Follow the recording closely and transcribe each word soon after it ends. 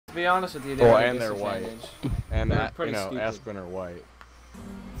To be honest with you, well, and they're white, and they're you know, Espen are white,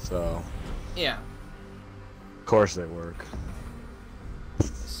 so yeah. Of course they work.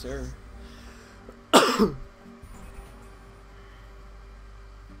 Yes, sir.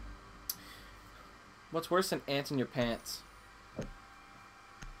 What's worse than ants in your pants?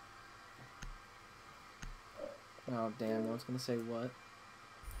 Oh damn! I was gonna say what?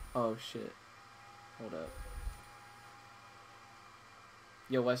 Oh shit! Hold up.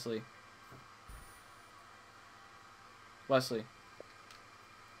 Yo, Wesley. Wesley.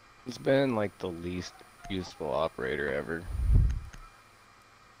 He's been like the least useful operator ever.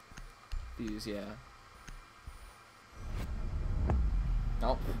 Views, yeah.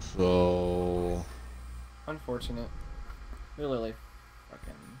 Nope. So Unfortunate. Really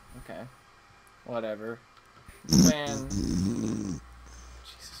fucking okay. Whatever. Ban.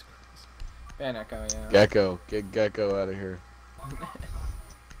 Jesus Christ. Ban Echo, yeah. Gecko, get Gecko out of here.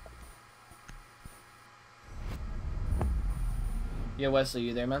 Yeah, Wesley,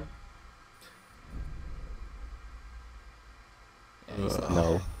 you there, man? Yeah, he's not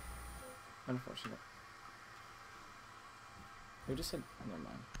No. there. Unfortunate. Who just said? Never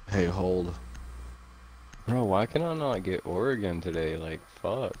mind. Hey, hold. Bro, why can I not get Oregon today? Like,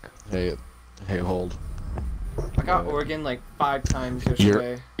 fuck. Hey, hold. I got Oregon like 5 times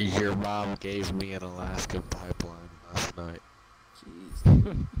yesterday. Your mom gave me an Alaskan pipeline last night. Jeez.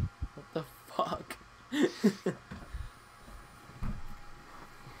 What the fuck?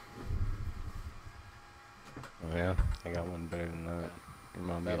 Oh yeah, I got one better than that. Your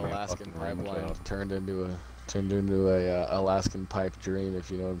mom That gave me a Alaskan fucking rim pipeline job. turned into a Alaskan pipe dream, if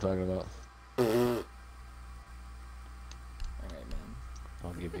you know what I'm talking about. Alright, man.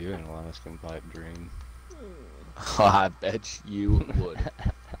 I'll give you an Alaskan pipe dream. I bet you would.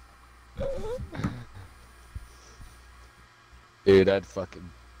 Dude, I'd fucking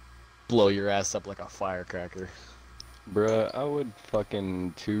blow your ass up like a firecracker. Bruh, I would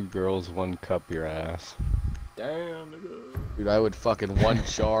fucking 2 girls, 1 cup your ass. Damn, nigga. Dude, I would fucking 1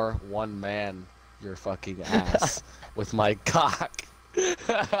 jar, 1 man your fucking ass with my cock.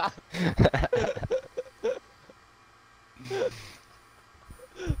 I'm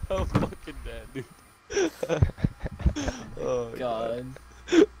fucking dead, dude. Oh God.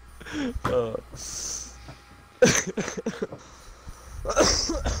 Oh.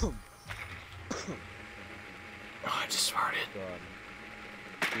 Oh, I just farted. God.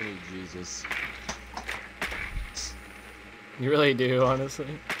 You need Jesus. You really do,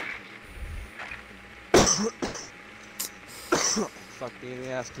 honestly. Fuck me in the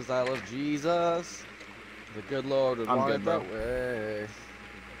ass because I love Jesus. The good Lord would I'm want good, it bro. that way.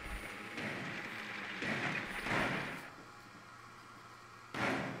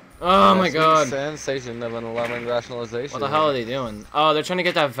 Oh my That's the God. Sensation of an alarming rationalization. What the hell are they doing? Oh, they're trying to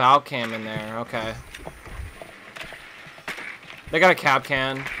get that valve cam in there. Okay. They got a cap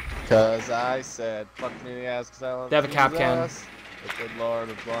can. Cause I said, fuck me in the ass because I love They have a cap can. Jesus. The good Lord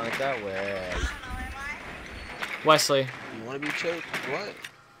would want it that way. Wesley. You want to be choked? What?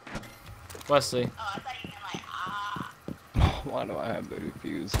 Wesley. Why do I have the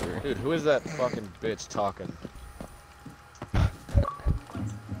diffuser? Dude, who is that fucking bitch talking?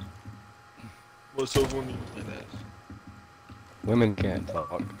 What's over me? Like that. Women can't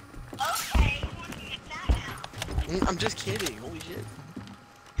talk. I'm just kidding. Holy shit.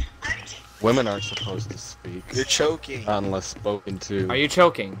 Women aren't supposed to speak You're choking. unless spoken to. Are you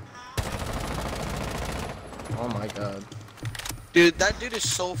choking? Oh my God. Dude, that dude is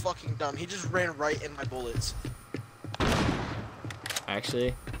so fucking dumb. He just ran right in my bullets.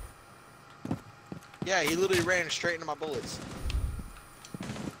 Actually. Yeah, he literally ran straight into my bullets.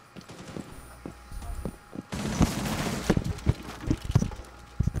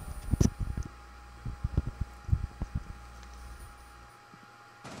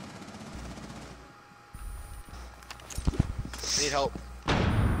 I need help.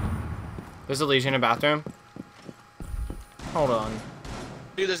 There's a Legion in a bathroom. Hold on.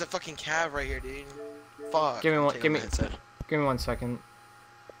 Dude, there's a fucking cab right here, dude. Fuck. Give me one. Take Give off me. my headset. Give me 1 second.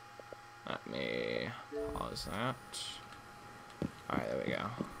 Let me pause that. Alright, there we go.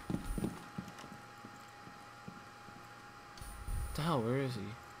 What the hell? Where is he?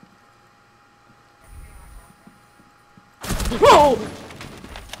 Whoa!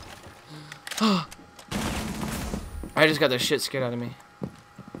 I just got the shit scared out of me.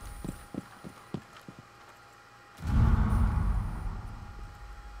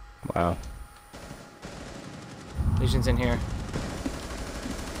 Wow. Legion's in here.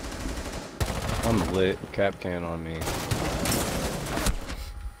 I'm lit. Cap can on me.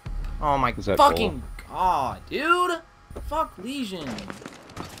 Oh my Is that fucking God, dude! Fuck Legion.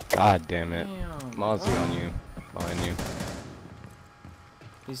 God damn it. Damn. Mozzie on you. Behind you.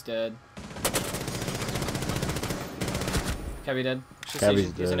 He's dead. Cabby dead.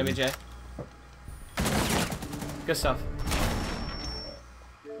 Cabby's He's an dead. OBJ. Good stuff.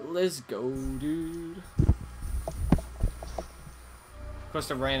 Let's go, dude. Close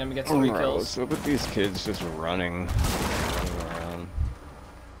to random, he gets 3 Bro, kills. what's up with these kids just running around?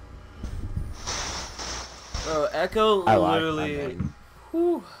 Bro, Echo I like literally. that name.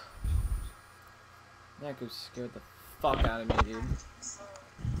 Whew. Echo scared the fuck out of me, dude.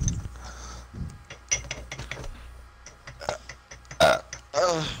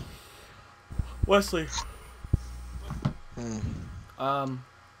 Wesley. Nah,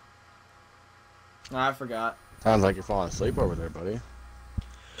 I forgot. Sounds like you're falling asleep over there, buddy.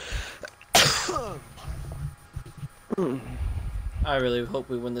 I really hope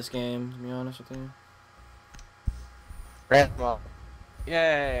we win this game, to be honest with you. Grandma.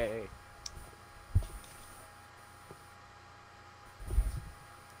 Yay!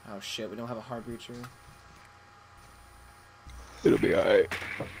 Oh shit, we don't have a hard breacher. It'll be alright.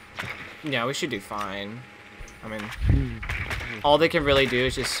 Yeah, we should do fine. I mean, all they can really do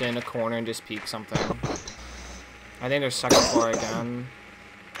is just sit in a corner and just peek something. I think they're sucking for it again.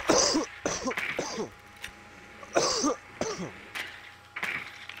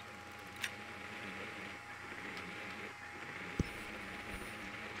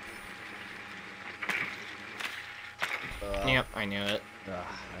 Yep, I knew it.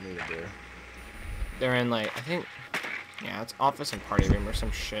 I need a beer. They're in like, I think, yeah, it's office and party room or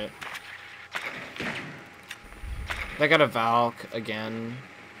some shit. They got a Valk again.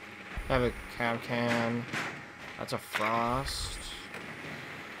 They have a cab can. That's a Frost.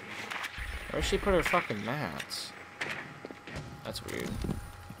 Where'd she put her fucking mats? That's weird.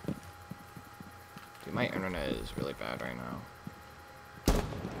 Dude, my internet is really bad right now.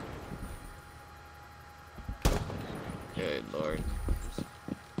 Good lord.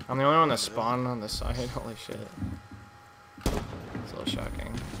 I'm the only one that spawned on this side. Holy shit. It's a little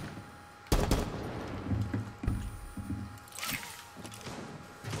shocking.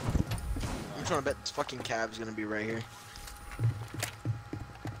 I'm trying to bet this fucking cab's gonna be right here.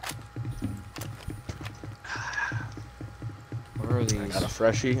 Where are I these? got a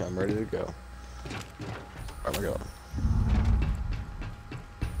freshie. I'm ready to go. Where am I going?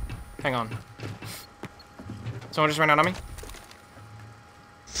 Hang on. Someone just ran out on me?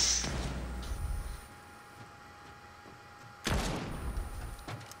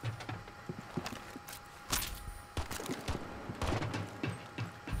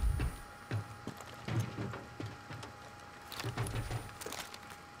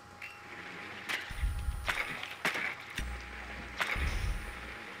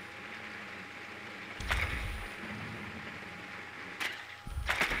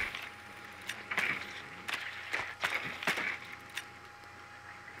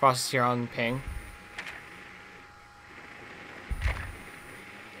 Frost is here on ping.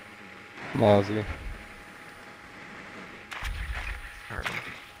 Mozzie.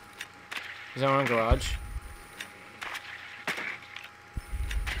 Is anyone in garage?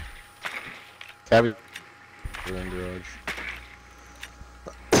 Cabby. We're in garage.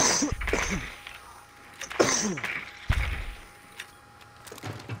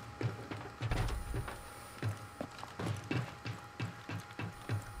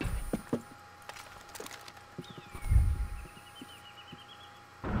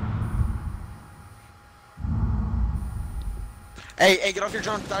 Hey, get off your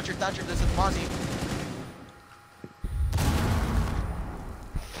drone, Thatcher, there's a Mozzie.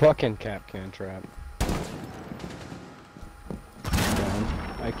 Fucking cap can trap. Down.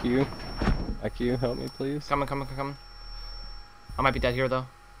 IQ. IQ, help me please. Coming. I might be dead here though.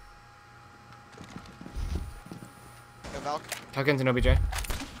 Hey, Valk. Tuck into no BJ.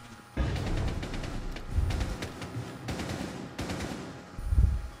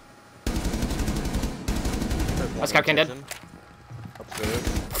 That's Capcan dead. Upstairs.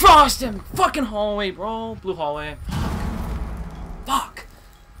 Frost him! Fucking hallway, bro. Blue hallway. Fuck.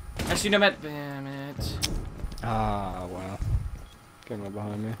 Actually, no, damn it. Ah, wow. Came up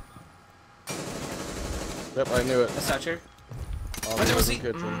behind me. Yep, I knew it. A Thatcher. Oh, Wait, the was he-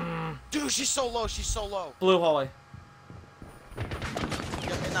 kitchen. Dude, she's so low. Blue hallway. Yep,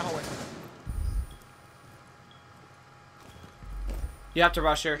 in that hallway. You have to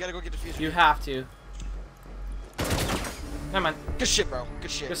rush her. You gotta go get diffuser. You have to. Never mind. Good shit, bro.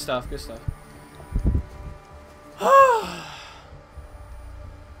 Good shit. Good stuff. Good stuff.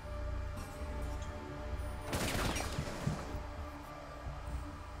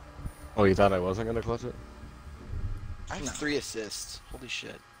 Oh, you thought I wasn't gonna clutch it? I have 3 assists. Holy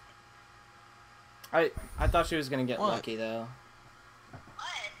shit. I thought she was gonna get What? lucky though.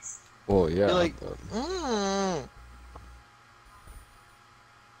 Well, yeah. You're like, but-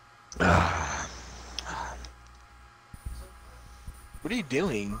 what are you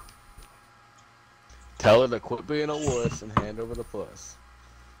doing? Tell her to quit being a wuss and hand over the puss.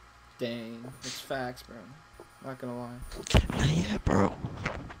 Dang, it's facts, bro. Not gonna lie. Yeah, bro.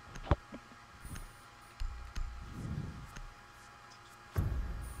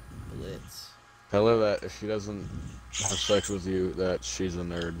 Blitz. Tell her that if she doesn't have sex with you, that she's a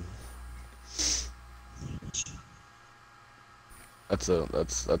nerd.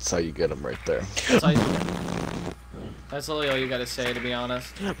 That's how you get them right there. That's literally all you gotta say, to be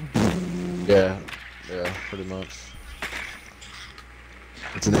honest. Yeah, pretty much.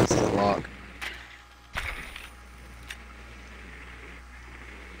 It's an instant lock.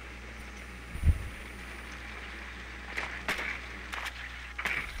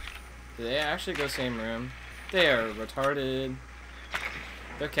 Do they actually go same room? They are retarded.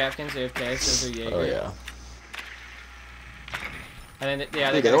 They're Capkins, AFK, so they're Jaeger. Oh yeah. And then,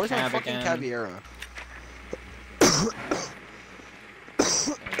 yeah, they Dude, they're got a always on cab fucking again. Caviera. Yeah,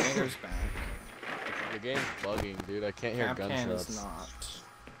 Jaeger's back. The game's bugging, dude. I can't hear Capcan gunshots. is not.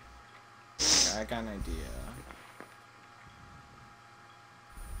 Okay, I got an idea.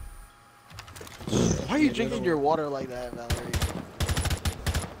 Why are you drinking your water like that, Valerie?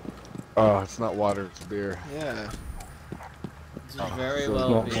 Oh, it's not water, it's beer. Yeah. It's very So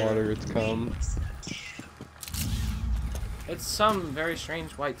well it's not beer. water, it's cum. It's some very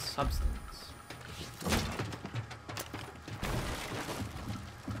strange white substance.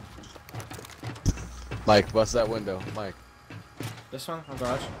 Mike, bust that window. Mike. This one? Oh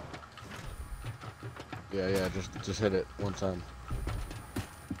gosh. Yeah, just hit it one time.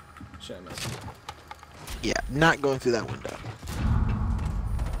 Shit, I missed. Yeah, not going through that window.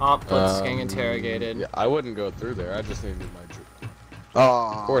 Oh, Blitz is getting interrogated. Yeah, I wouldn't go through there. I just needed my.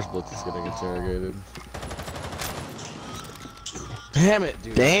 Oh. Of course, Blitz is getting interrogated. Damn it,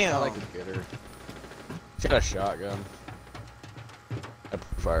 dude. Damn. I thought I could get her. She had a shotgun. I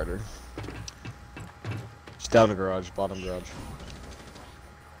fired her. She's down the garage, bottom garage.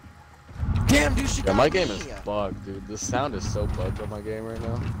 Damn, dude, she Yeah, got my me. game is bugged, dude. The sound is so bugged on my game right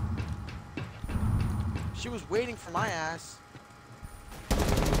now. She was waiting for my ass.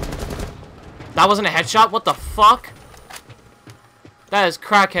 That wasn't a headshot? What the fuck? That is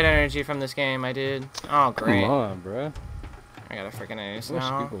crackhead energy from this game, I did. Oh, great. Come on, bruh. I got a freaking ace I wish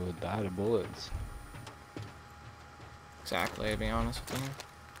now. people would die to bullets. Exactly, to be honest with you.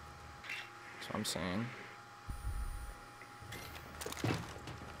 That's what I'm saying.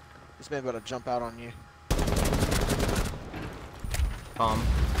 This man about to jump out on you.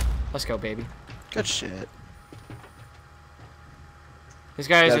 Let's go, baby. Good shit. These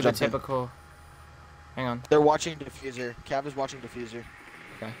guys Gotta are the jump in. typical... Hang on. They're watching Diffuser. Cav is watching Diffuser.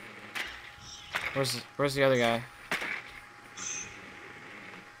 Where's the other guy?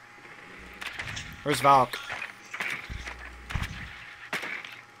 Where's Valk?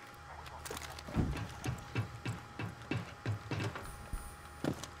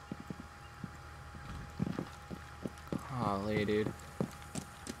 Holy dude.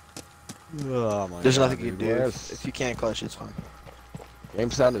 Oh my There's God, nothing you dude. can do. Where's- If you can't clutch, it's fine.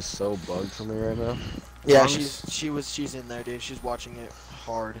 Game sound is so bugged for me right now. Yeah, Mom's- she's in there, dude. She's watching it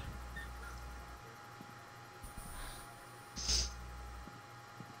hard.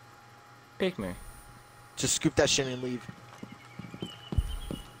 Pick me. Just scoop that shit and leave.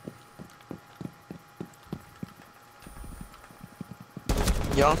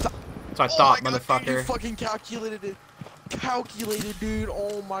 Yo, That's what I oh thought, my God, motherfucker. dude, you fucking calculated it. Calculated, dude.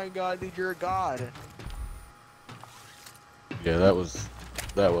 Oh my God, dude, you're a god. Yeah, that was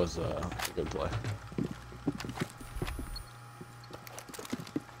a good play.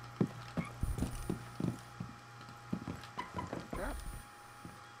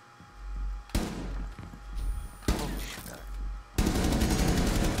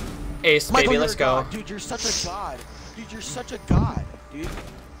 Ace, Michael, baby, you're let's a go. god. Dude, you're such a god. Dude, you're such a god, dude.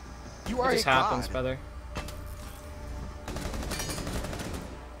 You are It just a happens, god. brother.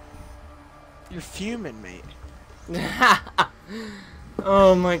 You're fuming, mate.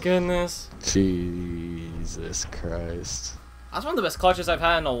 Oh my goodness. Jesus Christ. That's one of the best clutches I've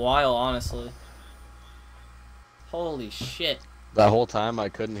had in a while, honestly. Holy shit. That whole time I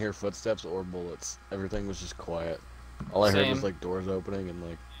couldn't hear footsteps or bullets. Everything was just quiet. All I heard was Same. like doors opening and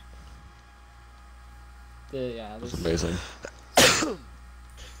like Yeah, it was this, amazing.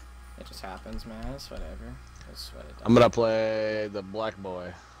 it just happens, man. It's whatever. It's what it does. I'm gonna play the Black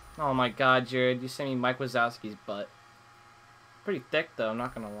Boy. Oh my god, Jared, you sent me Mike Wazowski's butt. Pretty thick, though, I'm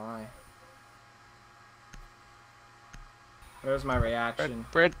not gonna lie. There's my reaction.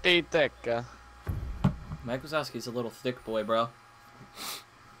 Pretty thick. Mike Wazowski's a little thick boy, bro.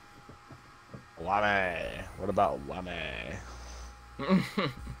 Whammy. What about whammy?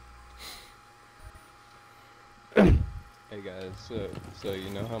 Hey guys, so you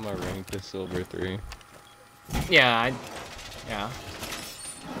know how my rank is silver 3? Yeah, Come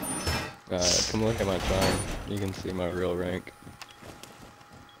look at my time. You can see my real rank.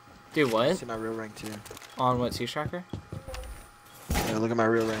 Do I what? see my real rank too. On what, Sea Tracker? Yeah, look at my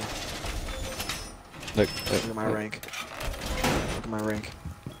real rank. Look Look at my rank. Look at my rank.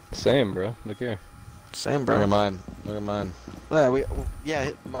 Same, bro. Look here. Same, Look bro. at mine. Look at mine.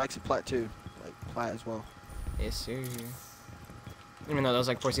 Yeah, Mike's a plat too. Like plat as well. Yes, sir. Even though that was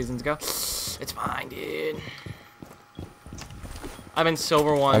like 4 seasons ago. It's fine, dude. I've been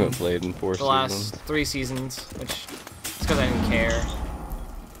silver I 1 haven't played in 4 the last seasons. 3 seasons, which is because I didn't care.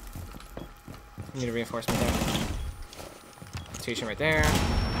 Need a reinforcement there. Station right there.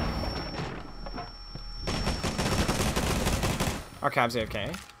 Our cab's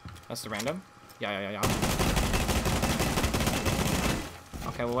AFK. That's the random. Yeah.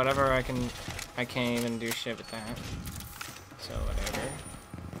 Okay, well whatever, I can't even do shit with that. So whatever.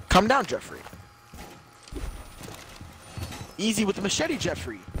 Come down, Jeffrey. Easy with the machete,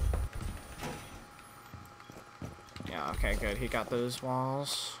 Jeffrey. Yeah, okay, good. He got those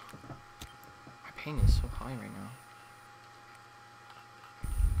walls. My pain is so high right now.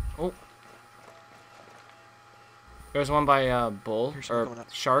 Oh. There's one by Bull Here's one or coming up.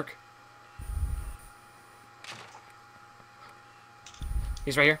 Shark.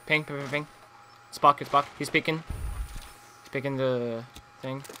 He's right here. Ping. Spock, it's Spock. He's peeking. He's peeking the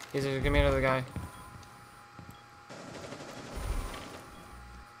thing. He's give me another guy.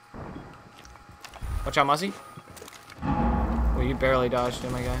 Watch out, Muzzy. Well, you barely dodged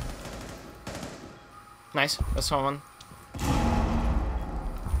him, my guy. Nice. That's someone.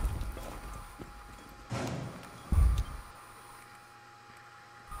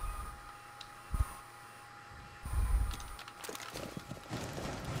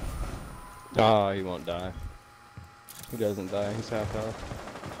 Oh, he won't die. He doesn't die. He's half health.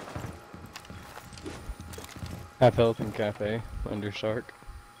 Half health in cafe under Shark.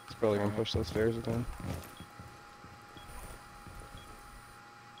 He's probably gonna push those stairs again.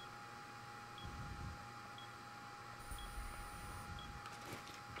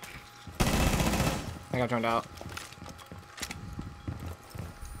 I got drowned out.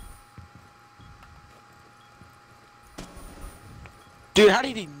 Dude, how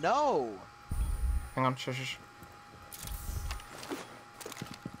did he know? Hang on. Shush. You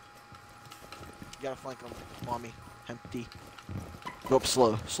gotta flank him, mommy. Empty. Go up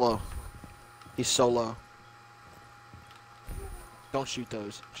slow. He's so low. Don't shoot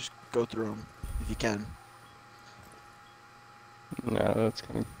those. Just go through them if you can. No, that's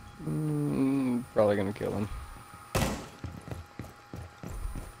gonna probably gonna kill him.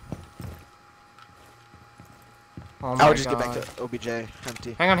 Oh I my would just god. get back to OBJ.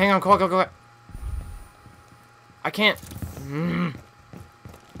 Empty. Hang on. Go. I can't.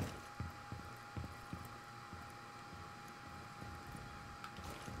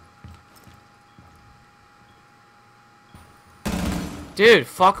 Dude,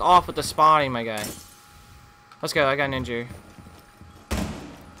 fuck off with the spotting, my guy. Let's go. I got an ninja.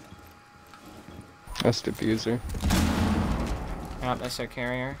 That's diffuser. Yep, that's their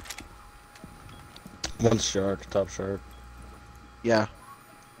carrier. One shark, top shark. Yeah.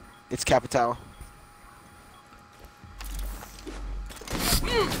 It's Capital.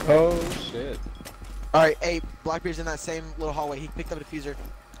 Oh shit. Alright, hey, Blackbeard's in that same little hallway. He picked up a diffuser.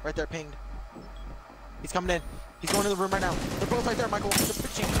 Right there, pinged. He's coming in. He's going to the room right now. They're both right there, Michael. They're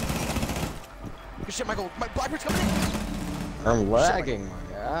pitching. Good shit, Michael. Blackbeard's coming in. I'm lagging.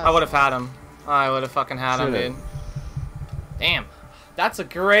 I would have had him. I would have fucking had him, dude. Damn. That's a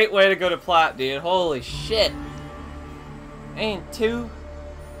great way to go to plat, dude. Holy shit. Ain't two.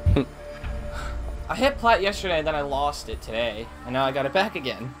 I hit plat yesterday and then I lost it today. And now I got it back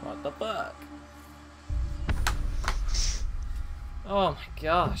again. What the fuck? Oh my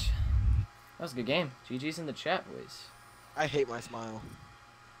gosh. That was a good game. GG's in the chat, boys. I hate my smile.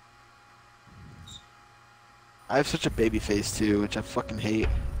 I have such a baby face too, which I fucking hate.